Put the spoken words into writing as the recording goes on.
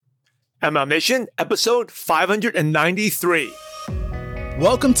MLM Nation, episode 593.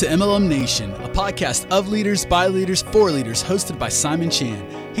 Welcome to MLM Nation, a podcast of leaders, by leaders, for leaders, hosted by Simon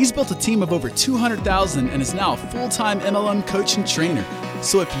Chan. He's built a team of over 200,000 and is now a full-time MLM coach and trainer.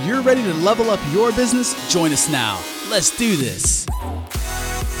 So if you're ready to level up your business, join us now. Let's do this.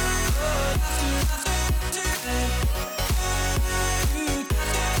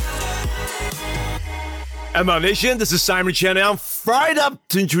 MLM Nation, this is Simon Chan, and I'm fired up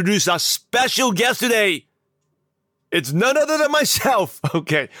to introduce our special guest today. It's none other than myself.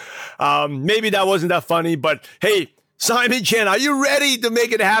 Okay, maybe that wasn't that funny, but hey, Simon Chan, are you ready to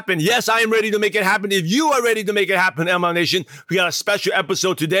make it happen? Yes, I am ready to make it happen. If you are ready to make it happen, MLM Nation, we got a special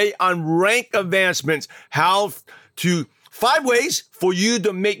episode today on rank advancements, how to 5 ways for you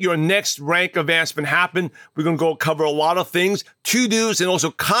to make your next rank advancement happen. We're going to go cover a lot of things, to-dos, and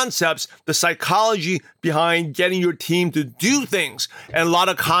also concepts, the psychology behind getting your team to do things, and a lot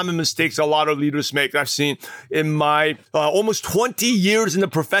of common mistakes a lot of leaders make. I've seen in my almost 20 years in the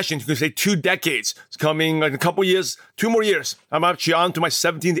profession. You can say 2 decades. It's coming in a couple years, 2 more years. I'm actually on to my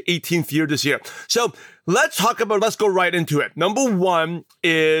 17th, 18th year this year. So let's go right into it. Number 1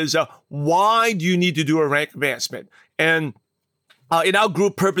 is why do you need to do a rank advancement? And in our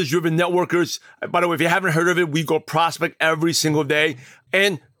group, Purpose Driven Networkers, by the way, if you haven't heard of it, we go prospect every single day.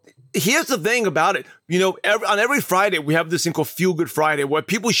 And here's the thing about it. You know, on every Friday, we have this thing called Feel Good Friday, where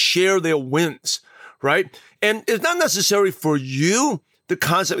people share their wins, right? And it's not necessary for you, the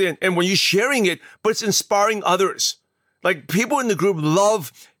concept, and when you're sharing it, but it's inspiring others. Like, people in the group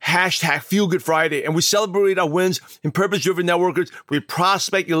love hashtag Feel Good Friday, and we celebrate our wins in Purpose Driven Networkers. We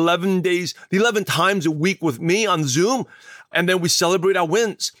prospect 11 times a week with me on Zoom, and then we celebrate our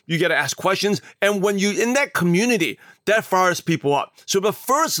wins. You get to ask questions, and when you're in that community, that fires people up. So the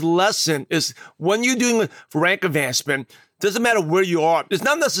first lesson is when you're doing rank advancement, doesn't matter where you are. It's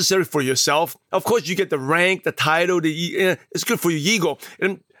not necessary for yourself. Of course, you get the rank, the title, it's good for your ego.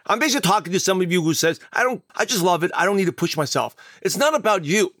 And I'm basically talking to some of you who says, I just love it. I don't need to push myself. It's not about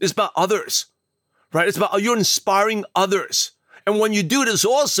you. It's about others, right? It's about you're inspiring others. And when you do it, it's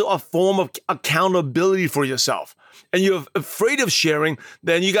also a form of accountability for yourself. And you're afraid of sharing,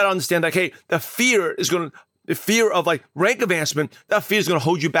 then you got to understand that, hey, the fear of like rank advancement, that fear is going to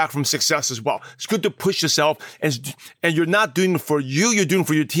hold you back from success as well. It's good to push yourself, and you're not doing it for you, you're doing it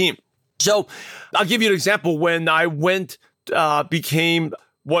for your team. So I'll give you an example. When I became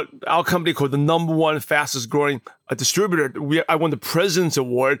what our company called the number 1 fastest growing distributor, I won the President's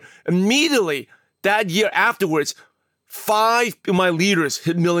Award. Immediately that year afterwards, 5 of my leaders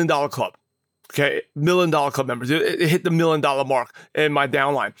hit $1 Million Club. Okay, $1 Million Club members. It hit the $1 million mark in my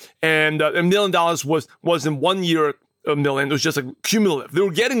downline. And $1 million wasn't 1 year $1 million. It was just like cumulative. They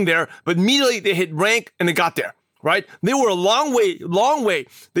were getting there, but immediately they hit rank and they got there. Right? They were a long way.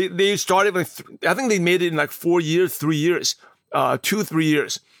 They started, I think they made it in like 4 years, 3 years. 2-3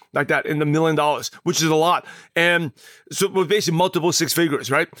 years like that in the $1 million, which is a lot. And so it was basically multiple 6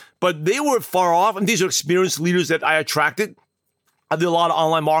 figures, right? But they were far off. And these are experienced leaders that I attracted. I did a lot of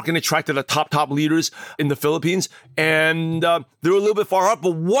online marketing, attracted the top leaders in the Philippines. And they were a little bit far off.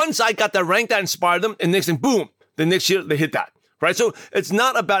 But once I got that rank, that inspired them. And next thing, boom, the next year they hit that. Right? So it's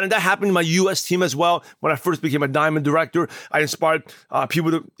not about, and that happened in my US team as well. When I first became a diamond director, I inspired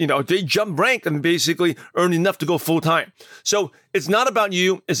people to, they jump rank and basically earn enough to go full time. So it's not about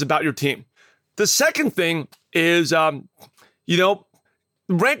you, it's about your team. The second thing is,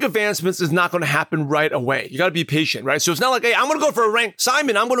 rank advancements is not going to happen right away. You got to be patient, right? So it's not like, hey, I'm going to go for a rank.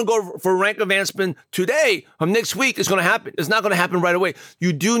 Simon, I'm going to go for a rank advancement today. Next week, it's going to happen. It's not going to happen right away.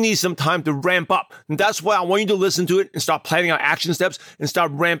 You do need some time to ramp up. And that's why I want you to listen to it and start planning out action steps and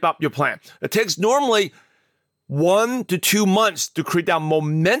start ramp up your plan. It takes normally 1 to 2 months to create that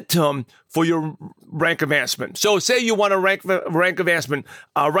momentum for your rank advancement. So say you want a rank advancement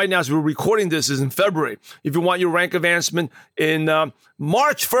right now as we're recording this is in February. If you want your rank advancement in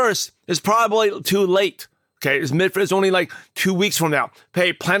March 1st, it's probably too late. Okay, it's only like 2 weeks from now.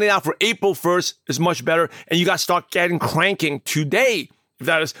 Hey, plan it out for April 1st is much better. And you got to start getting cranking today. If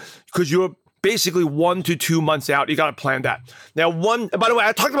that is, because you're basically 1 to 2 months out. You got to plan that. Now, by the way,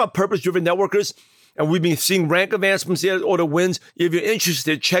 I talked about purpose-driven networkers. And we've been seeing rank advancements here or the wins. If you're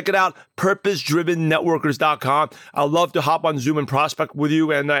interested, check it out, purposedrivennetworkers.com. I'd love to hop on Zoom and prospect with you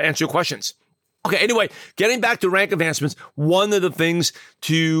and answer your questions. Okay, anyway, getting back to rank advancements, one of the things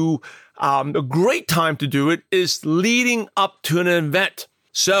a great time to do it is leading up to an event.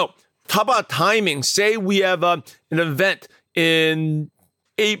 So talk about timing. Say we have an event in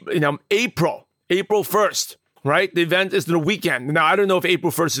April 1st. Right? The event is the weekend. Now, I don't know if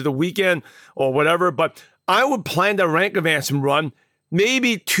April 1st is the weekend or whatever, but I would plan the rank advancement run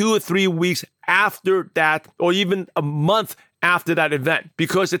maybe 2 or 3 weeks after that, or even a month after that event,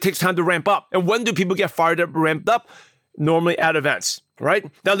 because it takes time to ramp up. And when do people get fired up, ramped up? Normally at events, right?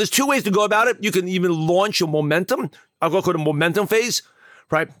 Now, there's 2 ways to go about it. You can even launch your momentum. I'll go call it a momentum phase,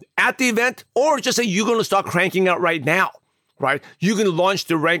 right? At the event, or just say you're going to start cranking out right now, right? You can launch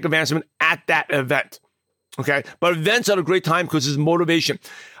the rank advancement at that event, okay? But events are a great time because it's motivation.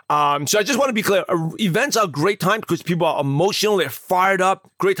 So I just want to be clear. Events are a great time because people are emotional, they're fired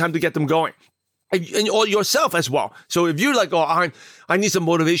up, great time to get them going. And or yourself as well. So if you're like, oh, I need some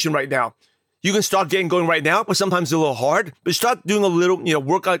motivation right now, you can start getting going right now, but sometimes it's a little hard. But start doing a little,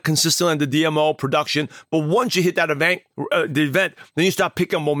 work out consistently on the DMO production. But once you hit that event, then you start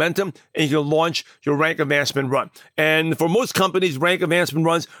picking momentum and you can launch your rank advancement run. And for most companies, rank advancement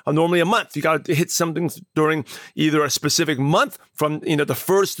runs are normally a month. You got to hit something during either a specific month from, the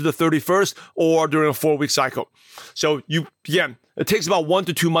 1st to the 31st or during a 4-week cycle. So it takes about 1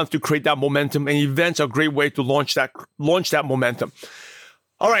 to 2 months to create that momentum, and events are a great way to launch that momentum.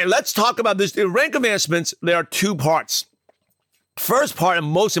 All right, let's talk about this. In rank advancements, there are 2 parts. First part, and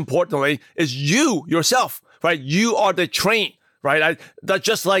most importantly, is you yourself, right? You are the train, right? That's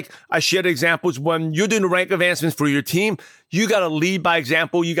just like I shared examples. When you're doing the rank advancements for your team, you got to lead by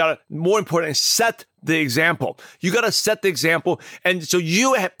example. You got to, more importantly, set the example. You got to set the example. And so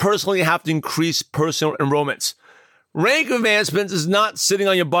you personally have to increase personal enrollments. Rank advancements is not sitting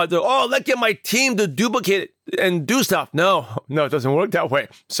on your butt. Let's get my team to duplicate it and do stuff. No, it doesn't work that way.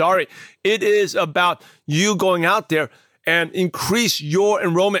 Sorry. It is about you going out there and increase your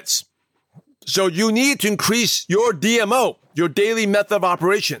enrollments. So you need to increase your DMO, your daily method of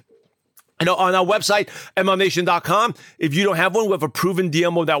operation. On our website, mlmnation.com, if you don't have one, we have a proven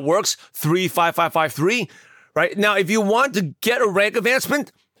DMO that works, 35553. Right? Now, if you want to get a rank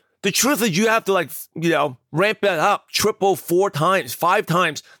advancement, the truth is you have to ramp that up, 4 times, 5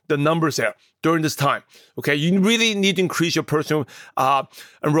 times the numbers there during this time. Okay. You really need to increase your personal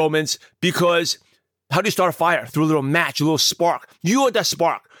enrollments, because how do you start a fire? Through a little match, a little spark. You are that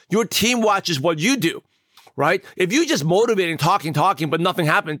spark. Your team watches what you do, right? If you just motivating, talking, but nothing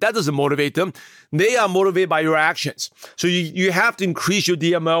happened, that doesn't motivate them. They are motivated by your actions. So you have to increase your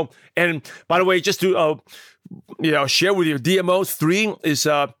DMO. And by the way, just to share with you, DMO 3 is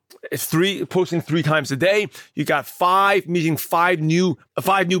posting 3 times a day. You got 5, meeting 5 new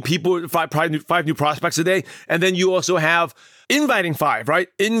people, 5 new prospects a day. And then you also have inviting 5, right?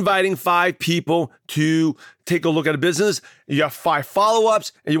 Inviting 5 people to take a look at a business. You have 5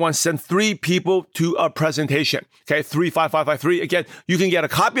 follow-ups, and you want to send 3 people to a presentation. Okay, 35553. Again, you can get a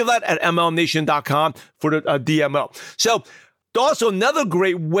copy of that at mlmnation.com for the DMO. So also another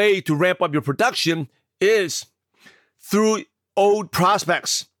great way to ramp up your production is through old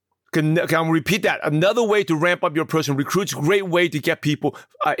prospects. Can repeat that. Another way to ramp up your personal recruits, great way to get people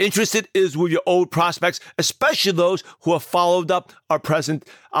interested, is with your old prospects, especially those who have followed up our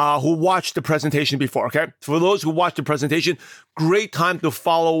who watched the presentation before, okay? For those who watched the presentation, great time to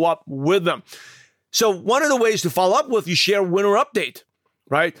follow up with them. So one of the ways to follow up with, you share winner update,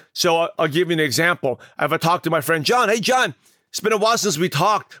 right? So I'll give you an example. I've talked to my friend John. Hey, John, it's been a while since we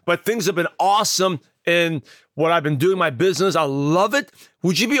talked, but things have been awesome in what I've been doing in my business. I love it.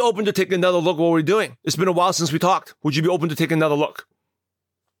 Would you be open to taking another look at what we're doing? It's been a while since we talked. Would you be open to taking another look?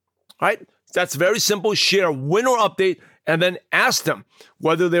 All right. That's very simple. Share a winner update and then ask them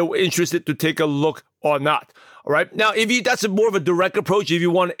whether they're interested to take a look or not. All right. Now, that's more of a direct approach. If you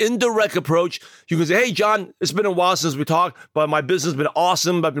want an indirect approach, you can say, hey, John, it's been a while since we talked, but my business has been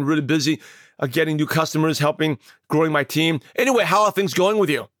awesome. I've been really busy getting new customers, helping, growing my team. Anyway, how are things going with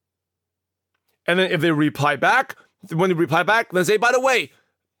you? And then if they reply back, then say, by the way,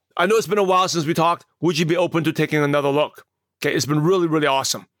 I know it's been a while since we talked. Would you be open to taking another look? Okay, it's been really, really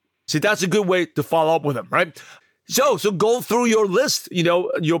awesome. See, that's a good way to follow up with them, right? So go through your list,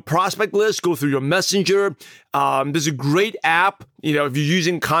 your prospect list, go through your messenger. There's a great app, if you're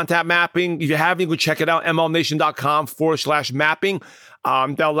using contact mapping. If you haven't, you can check it out, mlmnation.com/mapping.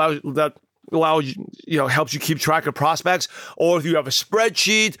 That allows you, helps you keep track of prospects. Or if you have a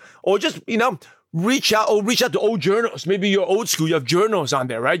spreadsheet, or just, reach out to old journals. Maybe you're old school, you have journals on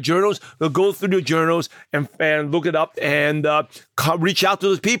there, right? Journals, they'll go through your journals and look it up and reach out to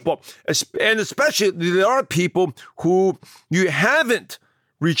those people. And especially, there are people who you haven't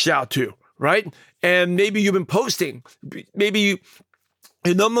reached out to, right? And maybe you've been posting. Maybe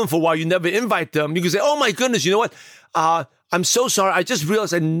you know them for a while, you never invite them. You can say, oh my goodness, you know what? I'm so sorry. I just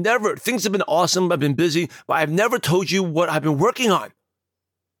realized things have been awesome. I've been busy, but I've never told you what I've been working on.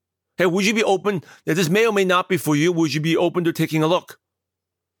 Hey, would you be open? This may or may not be for you. Would you be open to taking a look?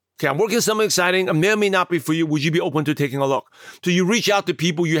 Okay, I'm working on something exciting. It may or may not be for you. Would you be open to taking a look? So you reach out to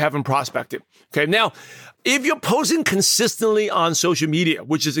people you haven't prospected. Okay, now, if you're posting consistently on social media,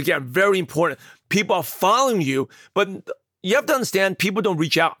 which is, again, very important, people are following you, but you have to understand people don't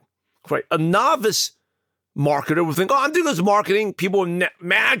reach out. Right? A novice marketer will think, oh, I'm doing this marketing. People will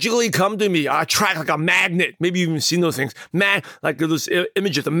magically come to me. I attract like a magnet. Maybe you've even seen those things. Like those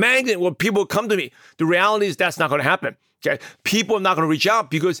images, a magnet where people come to me. The reality is that's not going to happen. Okay, people are not going to reach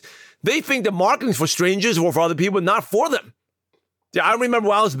out because they think that marketing is for strangers or for other people, not for them. Yeah, I remember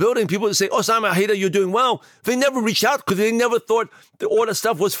when I was building, people would say, oh, Simon, I hate that you're doing well. They never reached out because they never thought that all that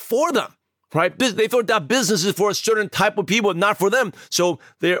stuff was for them, right? They thought that business is for a certain type of people, not for them. So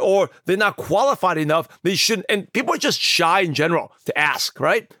they're not qualified enough. They shouldn't. And people are just shy in general to ask,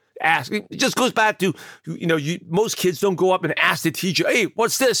 right? Ask. It just goes back to, most kids don't go up and ask the teacher, hey,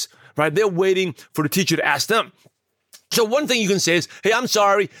 what's this? Right? They're waiting for the teacher to ask them. So one thing you can say is, hey, I'm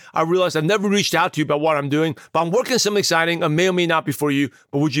sorry. I realized I've never reached out to you about what I'm doing, but I'm working on something exciting. It may or may not be for you,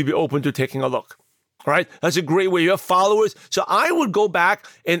 but would you be open to taking a look? All right. That's a great way. You have followers. So I would go back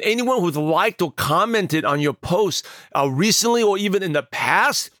and anyone who's liked or commented on your post recently or even in the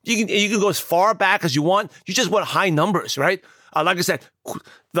past, you can go as far back as you want. You just want high numbers, right? Like I said,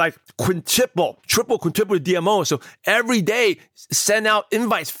 like triple DMO. So every day, send out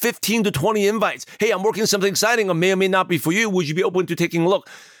invites, 15 to 20 invites. Hey, I'm working on something exciting. It may or may not be for you. Would you be open to taking a look?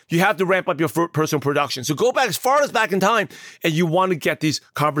 You have to ramp up your personal production. So go back as far as back in time, and you want to get these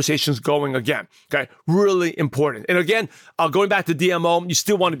conversations going again. Okay, really important. And again, going back to DMO, you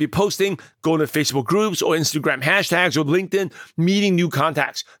still want to be posting, going to Facebook groups or Instagram hashtags or LinkedIn, meeting new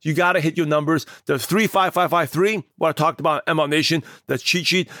contacts. You got to hit your numbers. The 35553, what I talked about in MLM Nation, the cheat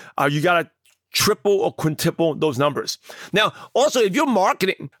sheet. You got to triple or quintuple those numbers. Now, also, if you're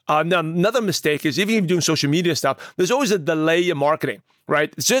marketing, now another mistake is even if you're doing social media stuff, there's always a delay in marketing,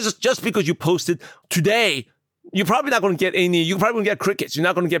 right? It's just because you posted today, you're probably not going to get you're probably going to get crickets. You're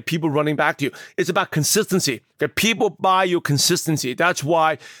not going to get people running back to you. It's about consistency. Okay? People buy your consistency. That's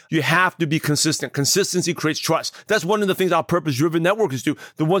why you have to be consistent. Consistency creates trust. That's one of the things our purpose-driven networkers do.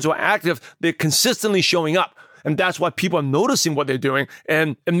 The ones who are active, they're consistently showing up. And that's why people are noticing what they're doing,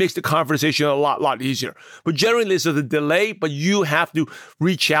 and it makes the conversation a lot easier. But generally, there's a delay, but you have to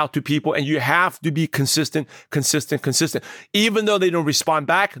reach out to people and you have to be consistent. Even though they don't respond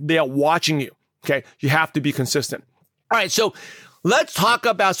back, they are watching you, okay? You have to be consistent. All right, so let's talk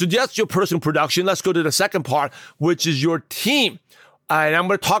about, so that's your personal production. Let's go to the second part, which is your team. And I'm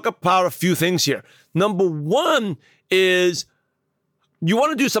going to talk about a few things here. Number one is, you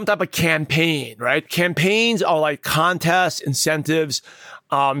want to do some type of campaign, right? Campaigns are like contests, incentives.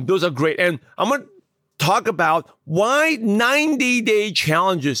 Those are great. And I'm going to talk about why 90-day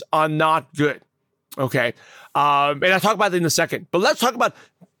challenges are not good. Okay. And I'll talk about that in a second. But let's talk about,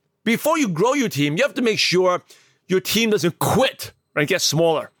 before you grow your team, you have to make sure your team doesn't quit and get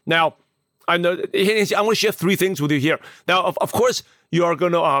smaller. Now, I know I'm going to share three things with you here. Now, of course, they are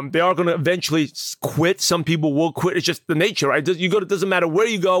going to eventually quit. Some people will quit. It's just the nature, right? It doesn't matter where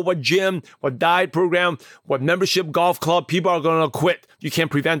you go, what gym, what diet program, what membership, golf club, people are going to quit. You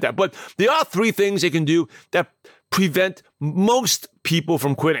can't prevent that. But there are three things they can do that prevent most people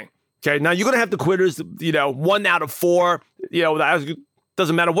from quitting. Okay. Now you're going to have the quitters, 1 out of 4,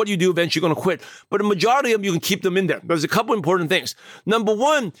 doesn't matter what you do, eventually you're going to quit. But the majority of them, you can keep them in there. There's a couple important things. Number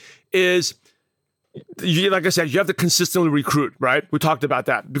one is, like I said, you have to consistently recruit, right? We talked about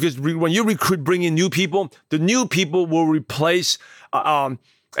that because when you bring in new people, the new people will replace, and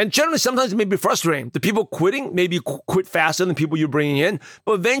generally sometimes it may be frustrating. The people quitting maybe quit faster than people you're bringing in,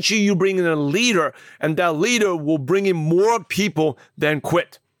 but eventually you bring in a leader and that leader will bring in more people than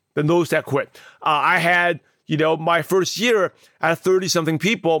those that quit. I had, my first year, I had 30-something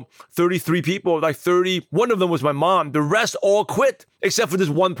people, 33 people, like 30. One of them was my mom. The rest all quit, except for this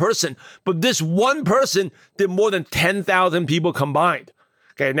one person. But this one person did more than 10,000 people combined.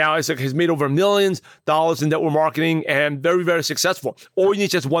 Okay, now it's like he's made over millions of dollars in network marketing and very, very successful. All you need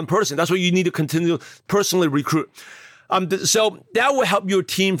is just one person. That's why you need to continue personally recruit. So that will help your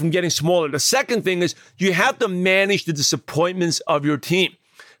team from getting smaller. The second thing is you have to manage the disappointments of your team.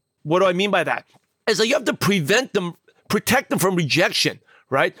 What do I mean by that? And so you have to protect them from rejection,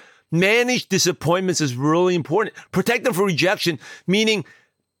 right? Manage disappointments is really important. Protect them from rejection, meaning,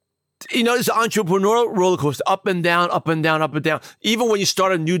 it's an entrepreneurial roller coaster, up and down, up and down, up and down. Even when you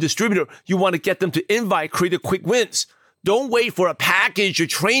start a new distributor, you want to get them to create quick wins. Don't wait for a package or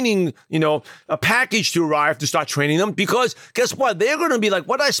training, a package to arrive to start training them, because guess what? They're going to be like,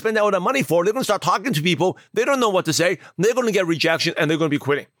 what did I spend all that money for? They're going to start talking to people. They don't know what to say. They're going to get rejection and they're going to be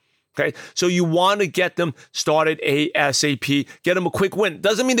quitting. Okay, so you want to get them started ASAP, get them a quick win.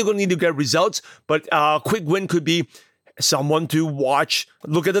 Doesn't mean they're going to need to get results, but a quick win could be someone to watch,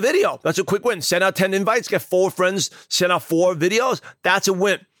 look at the video. That's a quick win. Send out 10 invites, get 4 friends, send out 4 videos. That's a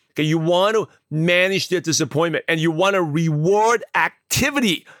win. Okay, you want to manage their disappointment and you want to reward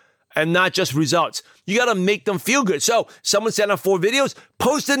activity and not just results. You got to make them feel good. So someone sent out 4 videos,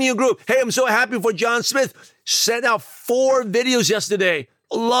 post it in your group. Hey, I'm so happy for John Smith. Sent out 4 videos yesterday.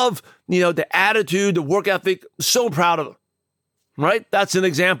 Love, the attitude, the work ethic. So proud of them. Right? That's an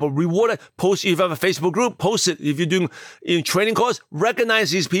example. Reward it. Post. If you have a Facebook group, post it. If you're doing training calls,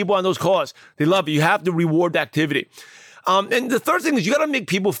 recognize these people on those calls. They love it. You have to reward the activity. And the third thing is you got to make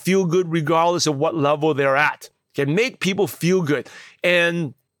people feel good regardless of what level they're at. Okay, make people feel good.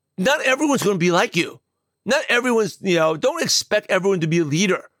 And not everyone's going to be like you. Not everyone's, don't expect everyone to be a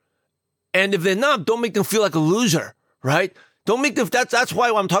leader. And if they're not, don't make them feel like a loser, right? Don't make them, that's why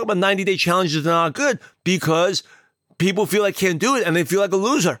I'm talking about 90-day challenges are not good, because people feel like can't do it and they feel like a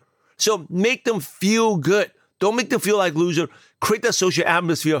loser. So make them feel good. Don't make them feel like loser. Create that social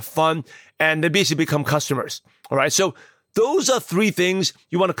atmosphere of fun, and they basically become customers. All right. So those are 3 things.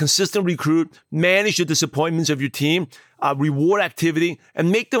 You want to consistently recruit, manage the disappointments of your team, reward activity,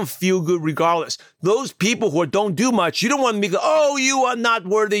 and make them feel good regardless. Those people who don't do much, you don't want to make them, oh, you are not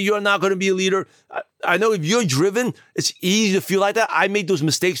worthy. You're not going to be a leader. I know if you're driven, it's easy to feel like that. I made those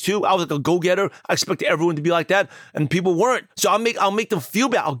mistakes too. I was like a go-getter. I expected everyone to be like that, and people weren't. So I'll make them feel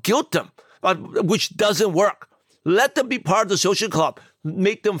bad. I'll guilt them, which doesn't work. Let them be part of the social club.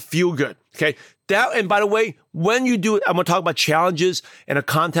 Make them feel good. Okay. And by the way, when you do it, I'm going to talk about challenges and a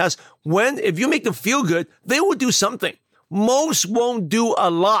contest. If you make them feel good, they will do something. Most won't do a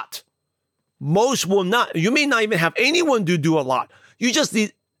lot. Most will not. You may not even have anyone do a lot. You just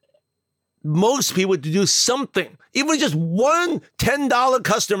need most people to do something. Even just one $10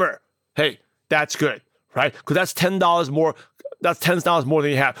 customer. Hey, that's good, right? Because that's $10 more. That's $10 more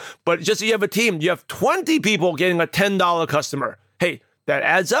than you have. But just so you have a team, you have 20 people getting a $10 customer. Hey, that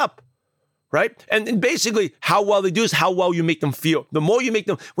adds up. Right? And basically, how well they do is how well you make them feel. The more you make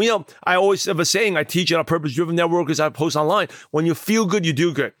them, I always have a saying I teach at our Purpose-Driven Networkers, I post online. When you feel good, you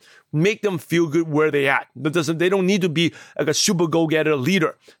do good. Make them feel good where they at. They don't need to be like a super go-getter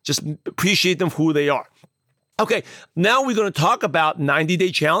leader. Just appreciate them who they are. Okay, now we're going to talk about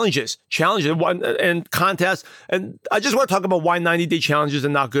 90-day challenges and contests. And I just want to talk about why 90-day challenges are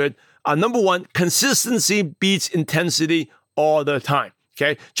not good. Number 1, consistency beats intensity all the time.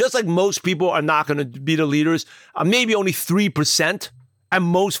 Okay, just like most people are not going to be the leaders, maybe only 3%, and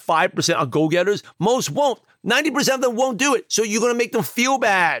most 5% are go-getters. Most won't. 90% of them won't do it. So you're going to make them feel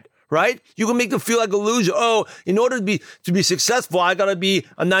bad, right? You're going to make them feel like a loser. Oh, in order to be successful, I got to be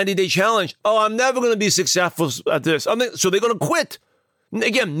a 90-day challenge. Oh, I'm never going to be successful at this. So they're going to quit.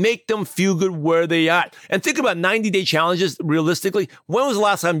 Again, make them feel good where they at. And think about 90-day challenges realistically. When was the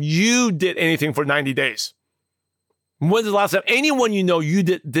last time you did anything for 90 days? When's the last time anyone you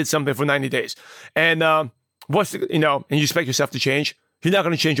did something for 90 days? And and you expect yourself to change? You're not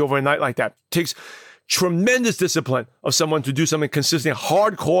going to change overnight like that. It takes tremendous discipline of someone to do something consistent,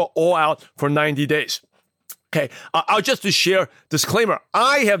 hardcore, all out for 90 days. Okay, I'll just to share disclaimer.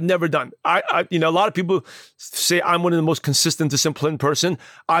 I have never done. A lot of people say I'm one of the most consistent, disciplined person.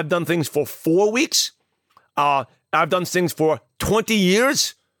 I've done things for 4 weeks. I've done things for 20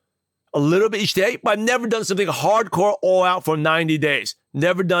 years. A little bit each day, but I've never done something hardcore all out for 90 days.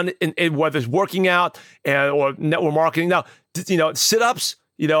 Never done it in whether it's working out or network marketing. Now, sit-ups,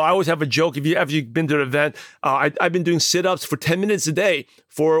 I always have a joke. If you've been to an event, I've been doing sit-ups for 10 minutes a day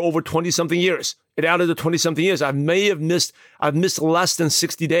for over 20-something years. And out of the 20-something years, I've missed less than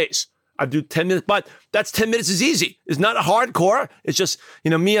 60 days. I do 10 minutes, but that's 10 minutes is easy. It's not hardcore. It's just,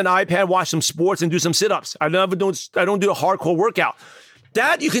 me and iPad, watch some sports and do some sit-ups. I don't do a hardcore workout.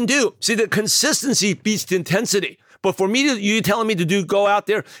 That you can do. See, the consistency beats the intensity. But for me, you telling me to go out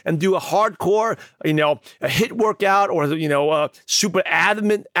there and do a hardcore, a HIIT workout or, a super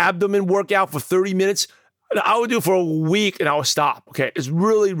abdomen workout for 30 minutes, I would do it for a week and I would stop. Okay. It's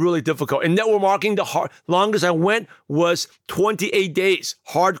really, really difficult. In network marketing, the longest I went was 28 days.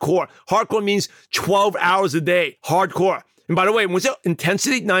 Hardcore. Hardcore means 12 hours a day. Hardcore. And by the way, what's the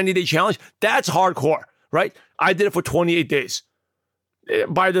intensity 90-day challenge? That's hardcore, right? I did it for 28 days.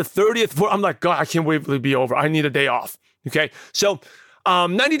 By the 30th, I'm like, God, I can't wait for it to be over. I need a day off. Okay. So,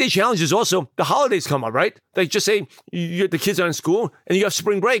 90-day challenge is also the holidays come up, right? Like just say the kids are in school and you have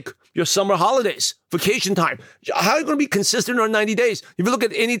spring break, your summer holidays, vacation time. How are you going to be consistent on 90 days? If you look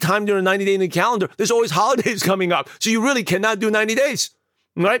at any time during a 90-day in the calendar, there's always holidays coming up. So you really cannot do 90 days,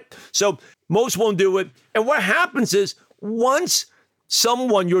 right? So most won't do it. And what happens is once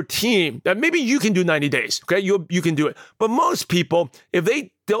someone, your team, that maybe you can do 90 days, okay? You can do it. But most people, if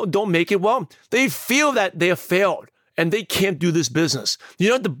they don't make it well, they feel that they have failed and they can't do this business. You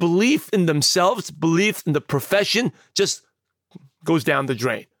know, the belief in themselves, belief in the profession just goes down the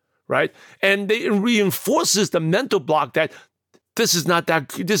drain, right? And it reinforces the mental block that this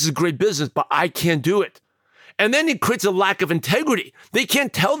is great business, but I can't do it. And then it creates a lack of integrity. They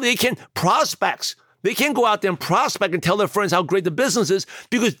can't prospects. They can't go out there and prospect and tell their friends how great the business is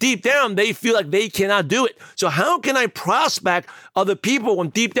because deep down they feel like they cannot do it. So how can I prospect other people when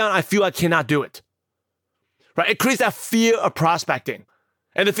deep down I feel I cannot do it? Right? It creates that fear of prospecting.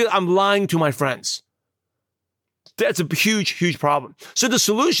 And they feel I'm lying to my friends. That's a huge, huge problem. So the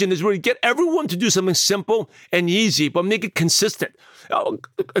solution is really get everyone to do something simple and easy, but make it consistent.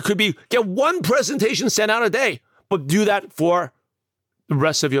 It could be get one presentation sent out a day, but do that for the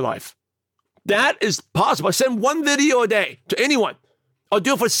rest of your life. That is possible. Send one video a day to anyone. Or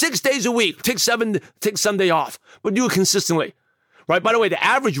do it for 6 days a week. Take Sunday off, but do it consistently. Right? By the way, the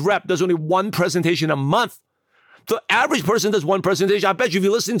average rep does only one presentation a month. The average person does one presentation. I bet you if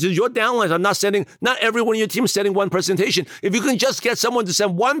you listen to your downlines, not everyone in your team is sending one presentation. If you can just get someone to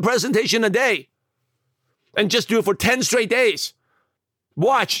send one presentation a day and just do it for 10 straight days,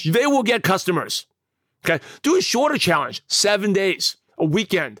 watch, they will get customers. Okay? Do a shorter challenge, 7 days, a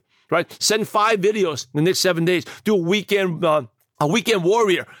weekend, right? Send 5 videos in the next 7 days. Do a weekend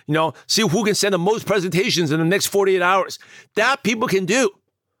warrior, see who can send the most presentations in the next 48 hours. That people can do.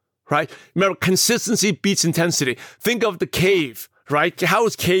 Right? Remember, consistency beats intensity. Think of the cave, right? How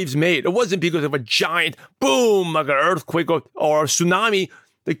was caves made? It wasn't because of a giant boom, like an earthquake or a tsunami.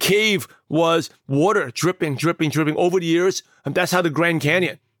 The cave was water dripping over the years. And that's how the Grand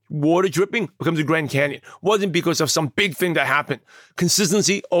Canyon, water dripping becomes the Grand Canyon. It wasn't because of some big thing that happened.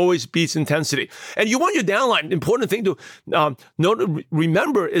 Consistency always beats intensity. And you want your downline, important thing to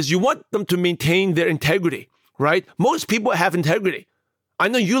remember is you want them to maintain their integrity, right? Most people have integrity. I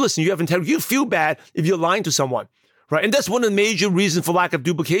know you listen, you have integrity. You feel bad if you're lying to someone, right? And that's one of the major reasons for lack of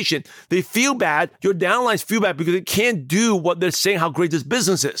duplication. They feel bad, your downlines feel bad because they can't do what they're saying how great this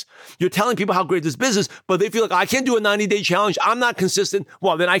business is. You're telling people how great this business, but they feel like, I can't do a 90-day challenge. I'm not consistent.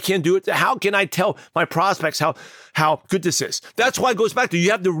 Well, then I can't do it. How can I tell my prospects how good this is? That's why it goes back to you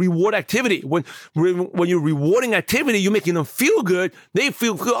have the reward activity. When you're rewarding activity, you're making them feel good. They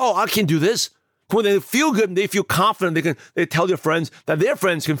feel, oh, I can do this. When they feel good and they feel confident, they tell their friends that their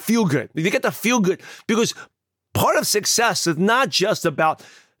friends can feel good. They get to feel good because part of success is not just about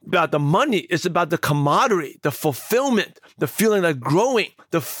the money. It's about the camaraderie, the fulfillment, the feeling of growing,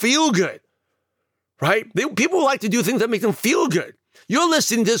 the feel good, right? People like to do things that make them feel good. You're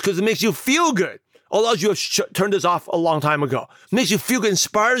listening to this because it makes you feel good. Although you have turned this off a long time ago. It makes you feel good,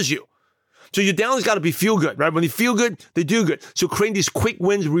 inspires you. So your downline's got to be feel good, right? When they feel good, they do good. So creating these quick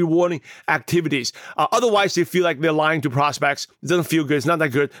wins, rewarding activities. Otherwise, they feel like they're lying to prospects. It doesn't feel good. It's not that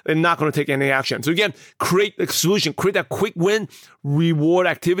good. They're not going to take any action. So again, create the solution. Create that quick win, reward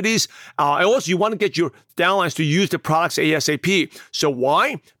activities. And also, you want to get your downlines to use the products ASAP. So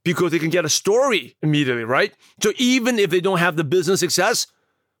why? Because they can get a story immediately, right? So even if they don't have the business success,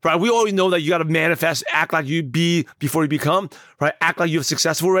 right? We always know that you got to manifest, act like you be before you become, right? Act like you're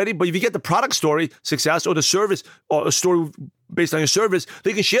successful already. But if you get the product story success or the service or a story based on your service,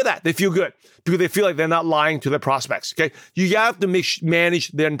 they can share that. They feel good because they feel like they're not lying to their prospects. Okay, you have to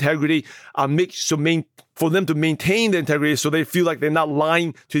manage their integrity, for them to maintain their integrity, so they feel like they're not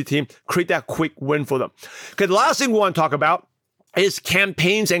lying to the team. Create that quick win for them. Okay, the last thing we want to talk about is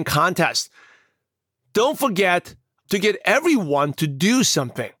campaigns and contests. Don't forget to get everyone to do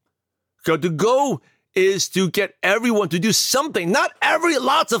something. So the goal is to get everyone to do something,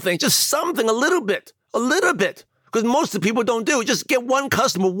 lots of things, just something, a little bit, because most of the people don't do it. Just get one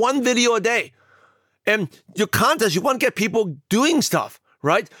customer, one video a day. And your contest, you want to get people doing stuff,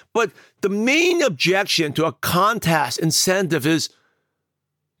 right? But the main objection to a contest incentive is,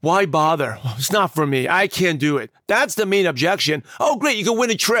 why bother? It's not for me. I can't do it. That's the main objection. Oh, great, you can win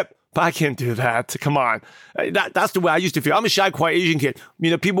a trip. But I can't do that. Come on. That's the way I used to feel. I'm a shy, quiet Asian kid.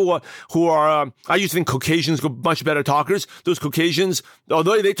 People who are, I used to think Caucasians were much better talkers. Those Caucasians,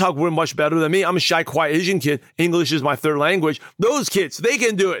 although they talk much better than me, I'm a shy, quiet Asian kid. English is my third language. Those kids, they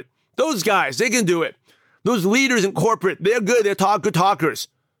can do it. Those guys, they can do it. Those leaders in corporate, they're good. They're good talkers.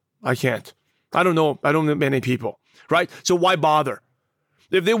 I can't. I don't know many people, right? So why bother?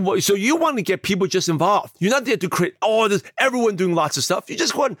 So you want to get people just involved. You're not there to create everyone doing lots of stuff. You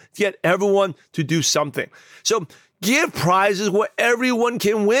just want to get everyone to do something. So give prizes where everyone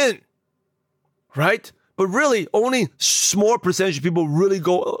can win, right? But really, only small percentage of people really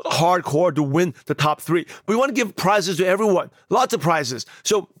go hardcore to win the top 3. But we want to give prizes to everyone. Lots of prizes.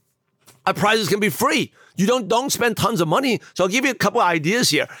 So our prizes can be free. You don't spend tons of money. So I'll give you a couple of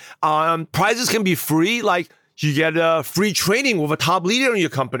ideas here. Prizes can be free, like you get free training with a top leader in your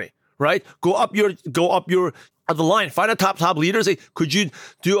company, right? Go up the line. Find a top leader. Say, could you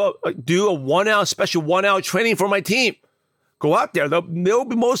do a 1 hour special 1 hour training for my team? Go out there.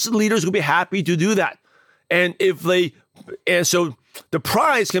 Most of the leaders will be happy to do that. And so the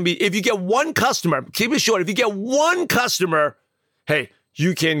prize can be, if you get one customer, keep it short. If you get one customer, hey,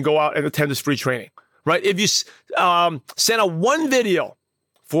 you can go out and attend this free training, right? If you send out one video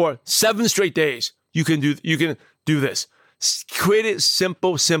for 7 straight days, you can do this. Create it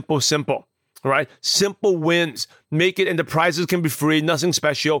simple. All right. Simple wins. Make it, and the prizes can be free, nothing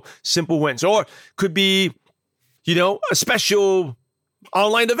special, simple wins. Or could be, a special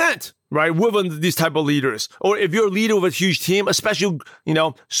online event, right? With these type of leaders. Or if you're a leader of a huge team, a special,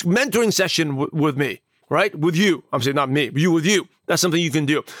 mentoring session with me, right? With you. I'm saying not me, but with you. That's something you can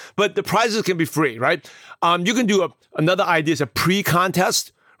do. But the prizes can be free, right? You can do another idea is a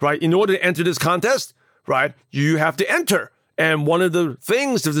pre-contest, right? In order to enter this contest, right, you have to enter. And one of the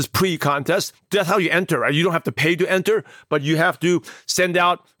things of this pre-contest, that's how you enter, right? You don't have to pay to enter, but you have to send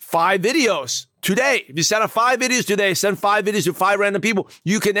out 5 videos today. If you send out 5 videos today, send 5 videos to 5 random people,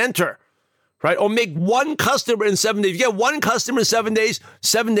 you can enter, right? Or make one customer in 7 days. If you get one customer in 7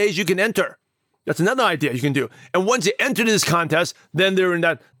 days, you can enter. That's another idea you can do. And once you enter this contest, then they're in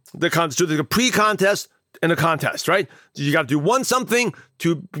the contest. So there's a pre-contest and a contest, right? So you got to do one something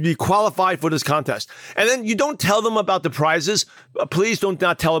to be qualified for this contest. And then you don't tell them about the prizes. Please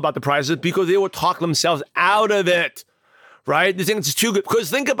not tell about the prizes because they will talk themselves out of it, right? They think it's too good.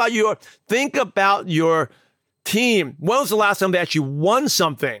 Because think about your team. When was the last time they actually won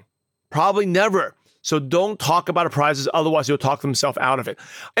something? Probably never. So don't talk about the prizes, otherwise they'll talk themselves out of it.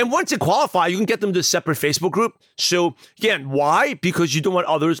 And once they qualify, you can get them to a separate Facebook group. So again, why? Because you don't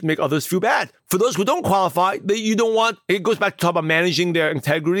want make others feel bad. For those who don't qualify, you don't want, it goes back to talk about managing their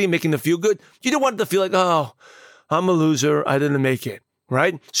integrity, making them feel good. You don't want them to feel like, oh, I'm a loser, I didn't make it,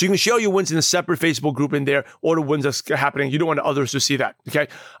 right? So you can share your wins in a separate Facebook group in there, or the wins that's happening. You don't want others to see that, okay?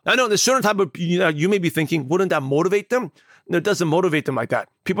 I know there's certain type of, you may be thinking, wouldn't that motivate them? No, it doesn't motivate them like that.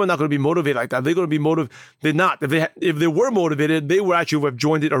 People are not going to be motivated like that. They're going to be motivated. They're not. If they were motivated, they would actually have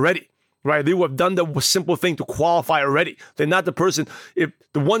joined it already, right? They would have done the simple thing to qualify already. They're not the person. If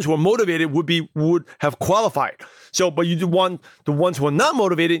the ones who are motivated would have qualified. So, but you do want the ones who are not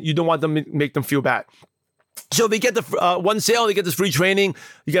motivated. You don't want them to make them feel bad. So they get the one sale, they get this free training,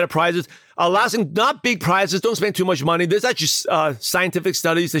 you get prizes. Last thing, not big prizes. Don't spend too much money. There's actually scientific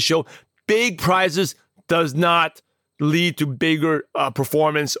studies that show big prizes does not lead to bigger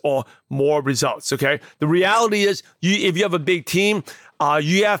performance or more results, okay? The reality is, if you have a big team,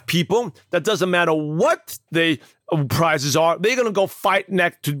 you have people that doesn't matter what the prizes are, they're going to go fight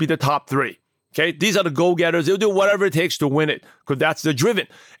next to be the top 3, okay? These are the go-getters. They'll do whatever it takes to win it because that's the driven.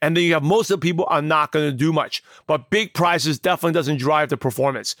 And then you have most of the people are not going to do much. But big prizes definitely doesn't drive the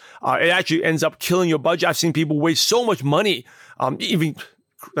performance. It actually ends up killing your budget. I've seen people waste so much money, even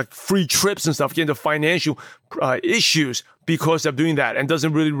like free trips and stuff, get into financial issues because of doing that, and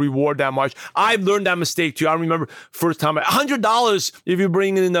doesn't really reward that much. I've learned that mistake too. I remember first time $100 if you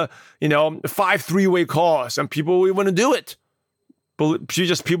bring in the 5 3-way calls, and people will want to do it. But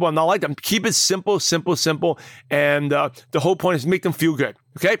people are not like them. Keep it simple, and the whole point is make them feel good.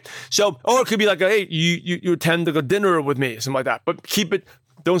 Okay, so or it could be like, hey, you attend a dinner with me, something like that. But keep it.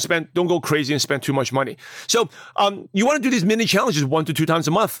 Don't go crazy and spend too much money. So you want to do these mini challenges 1 to 2 times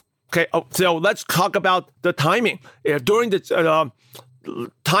a month. Okay, so let's talk about the timing. During the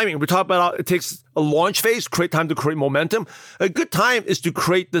timing, we talk about it takes a launch phase, create time to create momentum. A good time is to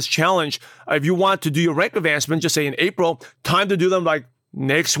create this challenge. If you want to do your rank advancement, just say in April, time to do them like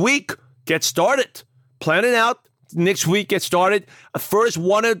next week. Get started. Plan it out. Next week, get started. First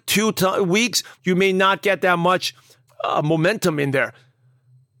 1 or 2 weeks, you may not get that much momentum in there.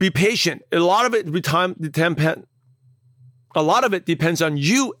 Be patient. A lot of it depends on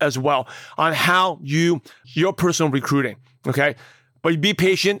you as well, on how your personal recruiting. Okay, but be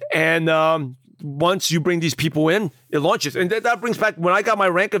patient, and once you bring these people in, it launches. And that brings back when I got my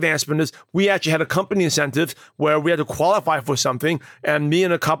rank advancement. We actually had a company incentive where we had to qualify for something, and me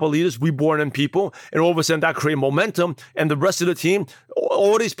and a couple of leaders, we brought in people, and all of a sudden that created momentum, and the rest of the team,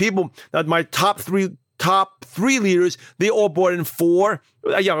 all these people, my top three leaders, they all brought in 4.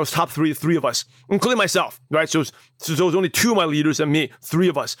 It was top 3 of us, including myself, right? So it was only 2 of my leaders and me, 3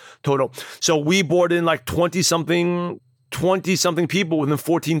 of us total. So we brought in like 20-something 20-something people within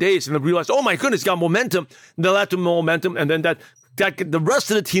 14 days, and they realized, oh my goodness, got momentum. And they led to momentum, and then that the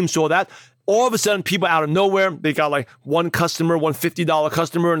rest of the team saw that. All of a sudden, people out of nowhere, they got like one customer, one $50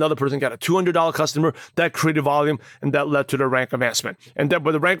 customer, another person got a $200 customer. That created volume, and that led to the rank advancement. And then,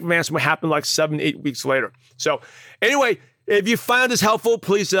 but the rank advancement happened like 7-8 weeks later. So anyway, if you found this helpful,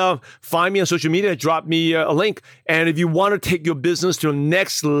 please find me on social media, drop me a link. And if you want to take your business to the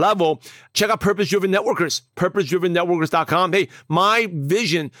next level, check out Purpose Driven Networkers, purposedrivennetworkers.com. Hey, my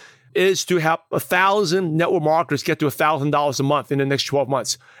vision is to help 1,000 network marketers get to $1,000 a month in the next 12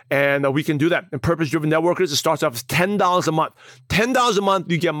 months. And we can do that. And Purpose Driven Networkers, it starts off as $10 a month. $10 a month,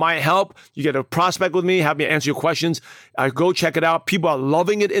 you get my help. You get a prospect with me, have me answer your questions. Go check it out. People are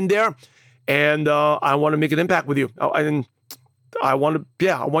loving it in there. And I want to make an impact with you. And I want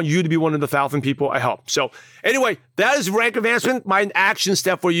you to be one of the 1,000 people I help. So anyway, that is rank advancement. My action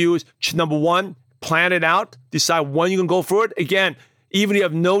step for you is number 1, plan it out. Decide when you can go for it. Again, even if you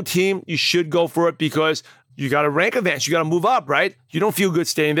have no team, you should go for it because you got to rank advance. You got to move up, right? You don't feel good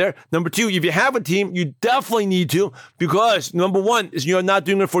staying there. Number 2, if you have a team, you definitely need to, because number 1 is you're not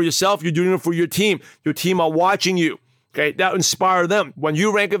doing it for yourself. You're doing it for your team. Your team are watching you. Okay, that inspire them. When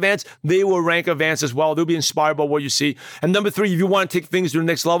you rank advance, they will rank advance as well. They'll be inspired by what you see. And number 3, if you want to take things to the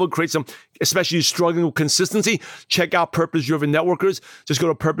next level, create some, especially if you're struggling with consistency, check out Purpose Driven Networkers. Just go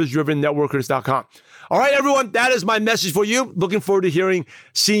to purposedrivennetworkers.com. All right, everyone, that is my message for you. Looking forward to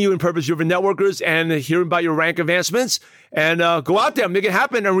seeing you in Purpose Driven Networkers and hearing about your rank advancements. And go out there, make it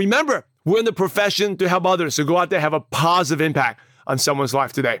happen. And remember, we're in the profession to help others. So go out there, have a positive impact on someone's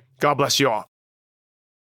life today. God bless you all.